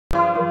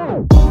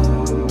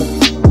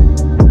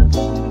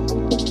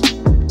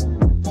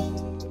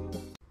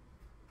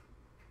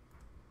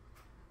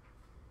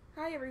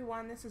Hi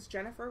everyone, this is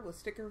Jennifer with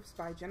Stickers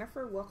by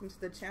Jennifer. Welcome to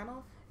the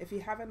channel. If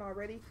you haven't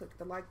already, click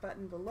the like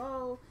button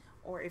below,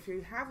 or if you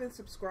haven't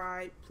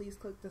subscribed, please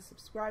click the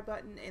subscribe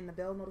button and the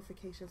bell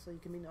notification so you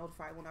can be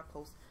notified when I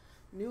post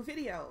new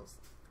videos.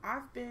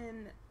 I've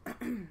been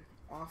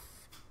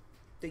off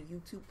the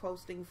YouTube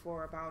posting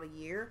for about a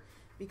year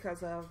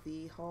because of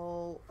the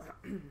whole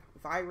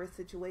virus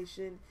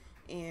situation,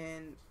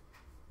 and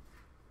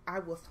I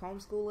was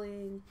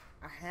homeschooling.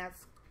 I had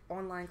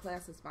online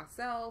classes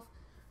myself.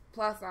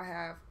 Plus, I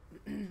have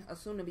a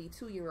soon-to-be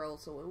 2-year-old,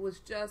 so it was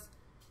just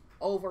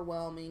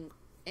overwhelming.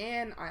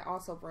 And I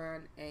also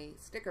run a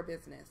sticker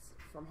business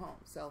from home,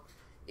 so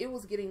it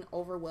was getting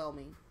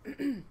overwhelming.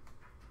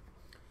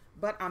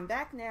 But I'm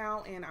back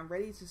now, and I'm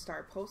ready to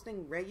start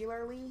posting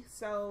regularly.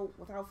 So,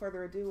 without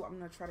further ado, I'm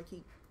going to try to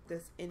keep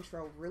this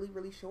intro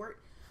really short.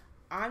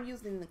 I'm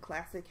using the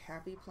classic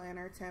Happy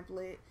Planner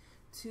template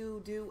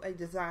to do a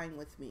design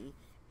with me.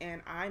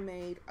 And I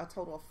made a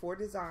total of 4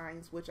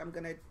 designs, which I'm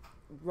going to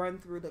run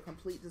through the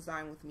complete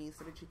design with me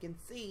so that you can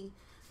see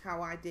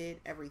how I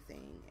did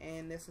everything.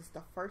 And this is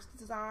the first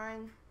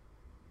design,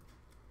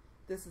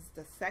 this is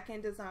the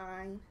second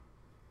design,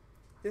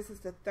 this is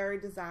the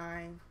third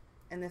design,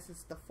 and this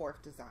is the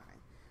 4th design.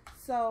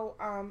 So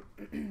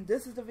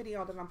this is the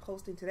video that I'm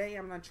posting today.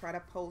 I'm going to try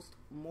to post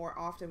more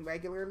often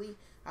regularly.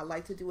 I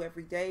like to do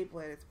every day,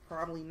 but it's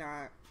probably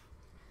not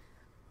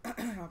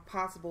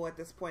possible at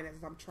this point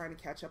as I'm trying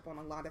to catch up on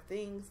a lot of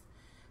things.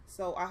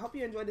 So I hope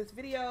you enjoyed this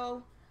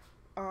video.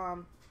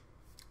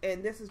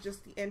 And this is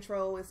just the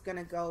intro. It's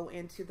gonna go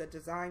into the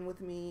design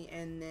with me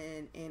and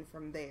then in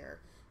from there.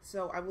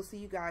 So I will see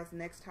you guys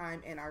next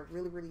time, and I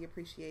really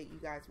appreciate you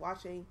guys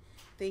watching.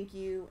 Thank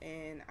you,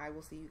 and I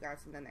will see you guys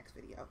in the next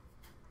video.